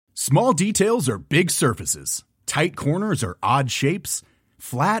Small details are big surfaces. Tight corners are odd shapes.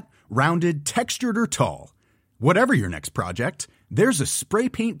 Flat, rounded, textured, or tall. Whatever your next project, there's a spray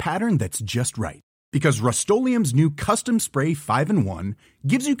paint pattern that's just right. Because Rust-Oleum's new Custom Spray 5-in-1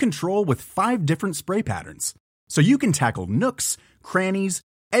 gives you control with 5 different spray patterns. So you can tackle nooks, crannies,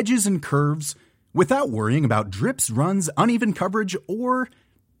 edges, and curves without worrying about drips, runs, uneven coverage, or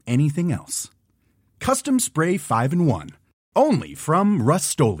anything else. Custom Spray 5-in-1. Only from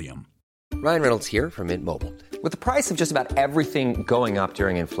Rust-Oleum. Ryan Reynolds here from Mint Mobile. With the price of just about everything going up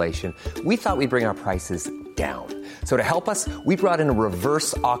during inflation, we thought we'd bring our prices down. So to help us, we brought in a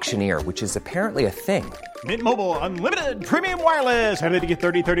reverse auctioneer, which is apparently a thing. Mint Mobile Unlimited Premium Wireless. How to get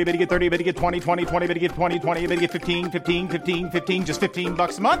 30, 30, how to get 30, how to get 20, 20, 20, how to get 20, 20, how to get 15, 15, 15, 15, just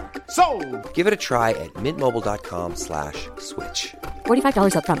 $15 a month? Sold! Give it a try at mintmobile.com/switch.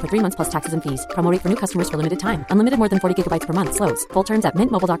 $45 up front for 3 months plus taxes and fees. Promo rate for new customers for limited time. Unlimited more than 40 gigabytes per month. Slows full terms at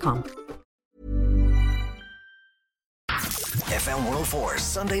mintmobile.com. FM 104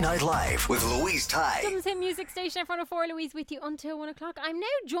 Sunday Night Live with Louise Ty. Dublin's hit music station FM 104, Louise with you until 1 o'clock. I'm now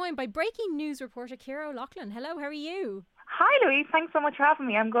joined by breaking news reporter Ciara O'Loughlin. Hello, how are you? Hi Louise, thanks so much for having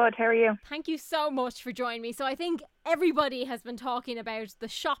me. I'm good, how are you? Thank you so much for joining me. So I think everybody has been talking about the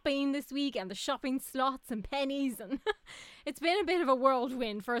shopping this week and the shopping slots and pennies, and it's been a bit of a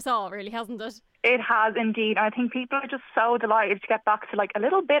whirlwind for us all, really, hasn't it? It has indeed. I think people are just so delighted to get back to like a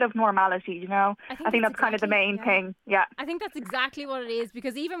little bit of normality, you know? I think that's kind of the main thing. Yeah. I think that's exactly what it is,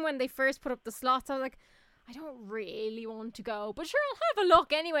 because even when they first put up the slots, I was like, I don't really want to go, but sure, I'll have a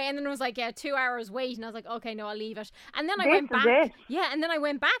look anyway. And then it was like, 2 hours wait, and I was like, okay, no, I'll leave it. And then I went back. Yeah, and then I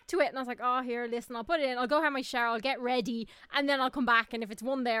went back to it, and I was like, oh, here, listen, I'll put it in. I'll go have my shower, I'll get ready, and then I'll come back. And if it's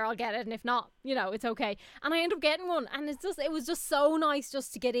one there, I'll get it, and if not, it's okay. And I ended up getting one, and it was just so nice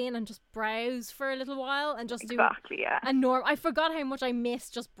just to get in and just browse for a little while and just do a norm. I forgot how much I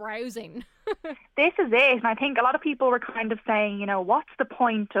missed just browsing. This is it, and I think a lot of people were kind of saying, what's the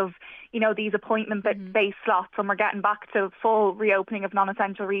point of, these appointment-based slots when we're getting back to full reopening of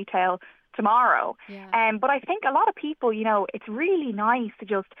non-essential retail tomorrow. Yeah. But I think a lot of people, it's really nice to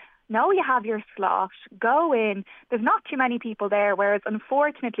just know you have your slot, go in. There's not too many people there, whereas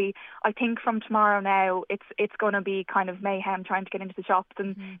unfortunately, I think from tomorrow now, it's going to be kind of mayhem trying to get into the shops,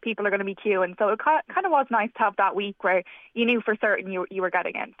 and people are going to be queuing. So it kind of was nice to have that week where you knew for certain you were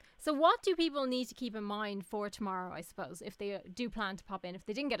getting in. So what do people need to keep in mind for tomorrow, I suppose, if they do plan to pop in, if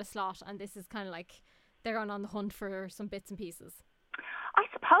they didn't get a slot and this is kind of like they're on the hunt for some bits and pieces? I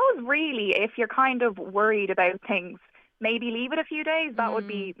suppose really if you're kind of worried about things, maybe leave it a few days. That would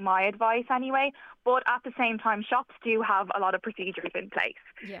be my advice anyway. But at the same time, shops do have a lot of procedures in place.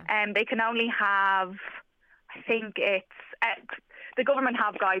 Yeah. And they can only have, I think it's, the government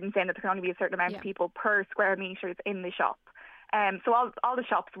have guidance in that there can only be a certain amount of people per square metres in the shop. So all the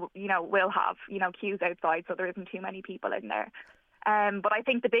shops, will have, queues outside, so there isn't too many people in there. But I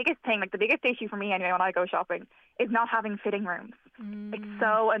think the biggest thing, the biggest issue for me anyway when I go shopping, is not having fitting rooms. It's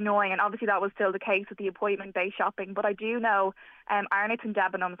so annoying, and obviously that was still the case with the appointment-based shopping. But I do know Arnott's and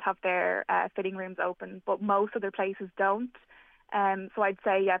Debenhams have their fitting rooms open, but most other places don't. So I'd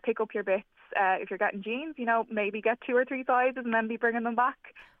say, pick up your bits. If you're getting jeans, maybe get 2 or 3 sizes and then be bringing them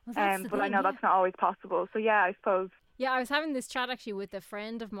back. Well, but I know that's not always possible. So yeah, I suppose. Yeah, I was having this chat actually with a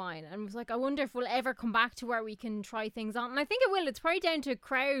friend of mine and was like, I wonder if we'll ever come back to where we can try things on. And I think it will. It's probably down to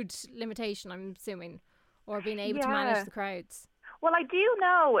crowd limitation, I'm assuming, or being able to manage the crowds. Well, I do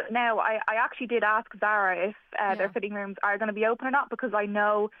know now, I actually did ask Zara if their fitting rooms are going to be open or not, because I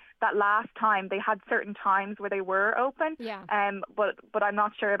know that last time they had certain times where they were open. Yeah. But I'm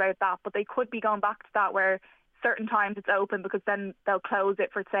not sure about that. But they could be going back to that where certain times it's open, because then they'll close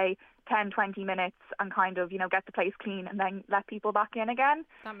it for, say, 10, 20 minutes and kind of, get the place clean and then let people back in again.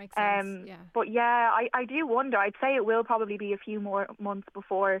 That makes sense, yeah. But yeah, I do wonder. I'd say it will probably be a few more months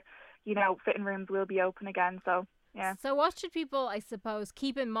before, fitting rooms will be open again. So, yeah. So what should people, I suppose,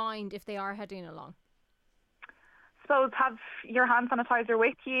 keep in mind if they are heading along? Suppose have your hand sanitizer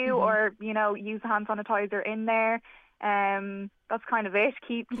with you, or, use the hand sanitizer in there. That's kind of it.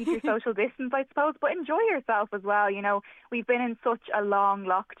 Keep your social distance, I suppose, but enjoy yourself as well. We've been in such a long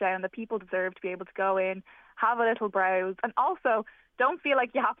lockdown that people deserve to be able to go in, have a little browse, and also don't feel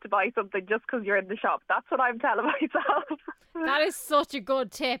like you have to buy something just because you're in the shop. That's what I'm telling myself. That is such a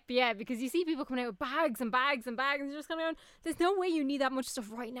good tip, yeah, because you see people coming out with bags and bags and bags, and you're just kind of going, there's no way you need that much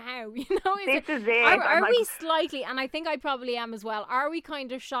stuff right now, This is it. Are we slightly, and I think I probably am as well, are we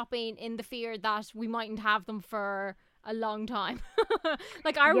kind of shopping in the fear that we mightn't have them for a long time?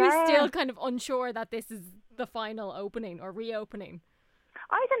 Are we still kind of unsure that this is the final opening or reopening?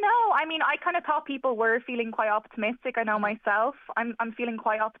 I don't know. I mean, I kind of thought people were feeling quite optimistic. I know myself. I'm feeling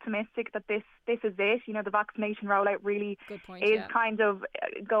quite optimistic that this is it. You know, the vaccination rollout really is kind of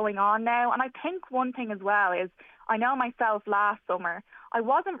going on now. And I think one thing as well is, I know myself last summer, I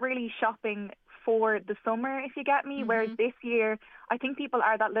wasn't really shopping for the summer, if you get me, whereas this year I think people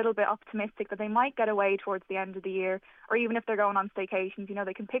are that little bit optimistic that they might get away towards the end of the year, or even if they're going on staycations, you know,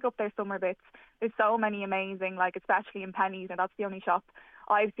 they can pick up their summer bits. There's so many amazing, like especially in Penneys, and that's the only shop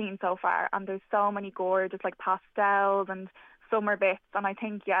I've seen so far, and there's so many gorgeous like pastels and summer bits, and I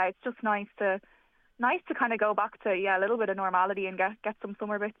think it's just nice to kind of go back to a little bit of normality and get some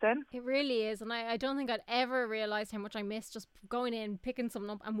summer bits in. It really is, and I don't think I'd ever realised how much I missed just going in, picking something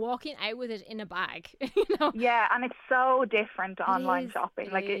up and walking out with it in a bag. You know? Yeah, and it's so different to online shopping.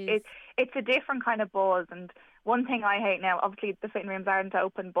 It's a different kind of buzz. And one thing I hate now, obviously the fitting rooms aren't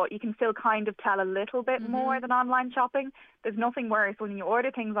open, but you can still kind of tell a little bit more than online shopping. There's nothing worse when you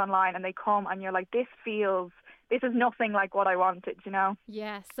order things online and they come and you're like, this is nothing like what I wanted, you know?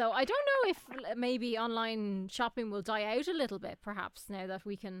 Yeah, so I don't know if maybe online shopping will die out a little bit, perhaps, now that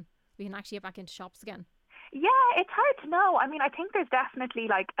we can actually get back into shops again. Yeah, it's hard to know. I mean, I think there's definitely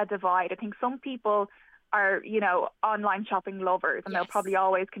like a divide. I think some people are, you know, online shopping lovers, and they'll probably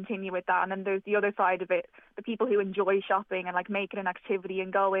always continue with that. And then there's the other side of it, the people who enjoy shopping and like make it an activity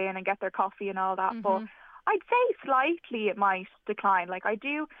and go in and get their coffee and all that. But I'd say slightly it might decline. Like I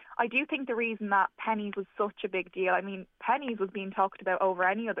do think the reason that Penneys was such a big deal, I mean, Penneys was being talked about over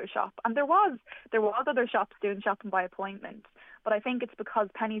any other shop, and there was other shops doing shopping by appointment, but I think it's because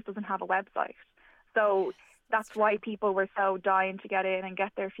Penneys doesn't have a website. So that's why people were so dying to get in and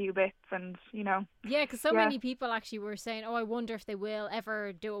get their few bits, and, you know. Yeah, because so many people actually were saying, I wonder if they will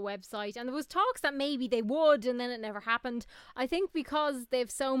ever do a website. And there was talks that maybe they would, and then it never happened. I think because they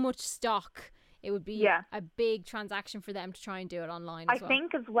have so much stock, it would be a big transaction for them to try and do it online as well. I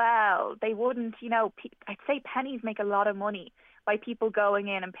think as well, they wouldn't, you know, I'd say Penneys make a lot of money by people going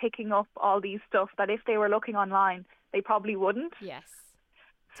in and picking up all these stuff that if they were looking online, they probably wouldn't. Yes.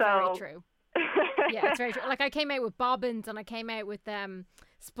 So very true. Yeah, it's very true. Like I came out with bobbins and I came out with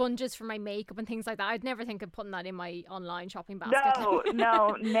sponges for my makeup and things like that. I'd never think of putting that in my online shopping basket.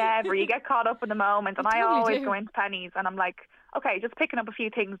 No, never. You get caught up in the moment. And I always go into Penneys and I'm like, okay, just picking up a few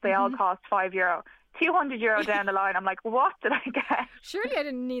things. They all cost €5. €200 down the line. I'm like, what did I get? Surely I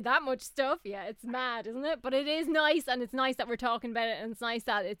didn't need that much stuff. Yeah, it's mad, isn't it? But it is nice, and it's nice that we're talking about it, and it's nice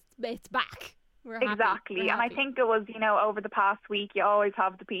that it's back. Exactly. And I think it was, you know, over the past week, you always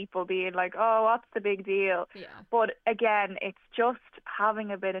have the people being like, oh, what's the big deal? Yeah. But again, it's just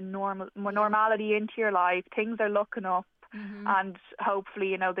having a bit of normality into your life. Things are looking up, and hopefully,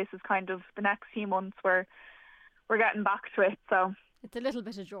 you know, this is kind of the next few months where we're getting back to it. So it's a little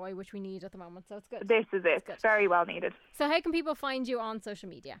bit of joy, which we need at the moment. So it's good. This is it. Very well needed. So how can people find you on social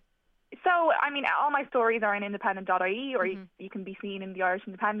media? So, I mean, all my stories are in independent.ie, or you can be seen in the Irish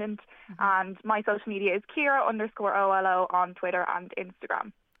Independent. And my social media is Ciara_OLO on Twitter and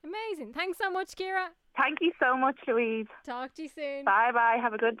Instagram. Amazing. Thanks so much, Ciara. Thank you so much, Louise. Talk to you soon. Bye-bye.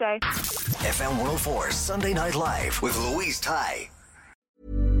 Have a good day. FM 104 Sunday Night Live with Louise Ty.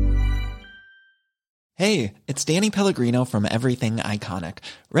 Hey, it's Danny Pellegrino from Everything Iconic.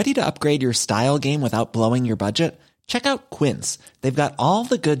 Ready to upgrade your style game without blowing your budget? Check out Quince. They've got all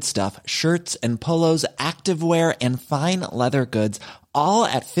the good stuff, shirts and polos, activewear, and fine leather goods, all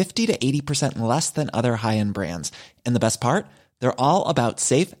at 50 to 80% less than other high-end brands. And the best part? They're all about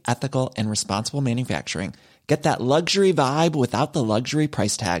safe, ethical, and responsible manufacturing. Get that luxury vibe without the luxury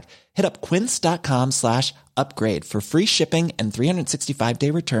price tag. Hit up quince.com/upgrade for free shipping and 365-day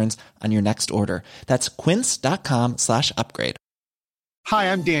returns on your next order. That's quince.com/upgrade.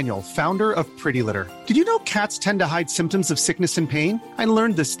 Hi, I'm Daniel, founder of Pretty Litter. Did you know cats tend to hide symptoms of sickness and pain? I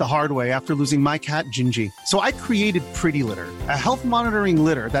learned this the hard way after losing my cat, Gingy. So I created Pretty Litter, a health monitoring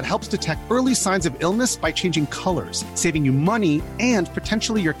litter that helps detect early signs of illness by changing colors, saving you money and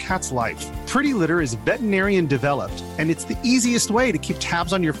potentially your cat's life. Pretty Litter is veterinarian developed, and it's the easiest way to keep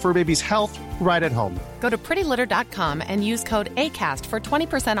tabs on your fur baby's health right at home. Go to prettylitter.com and use code ACAST for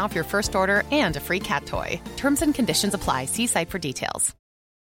 20% off your first order and a free cat toy. Terms and conditions apply. See site for details.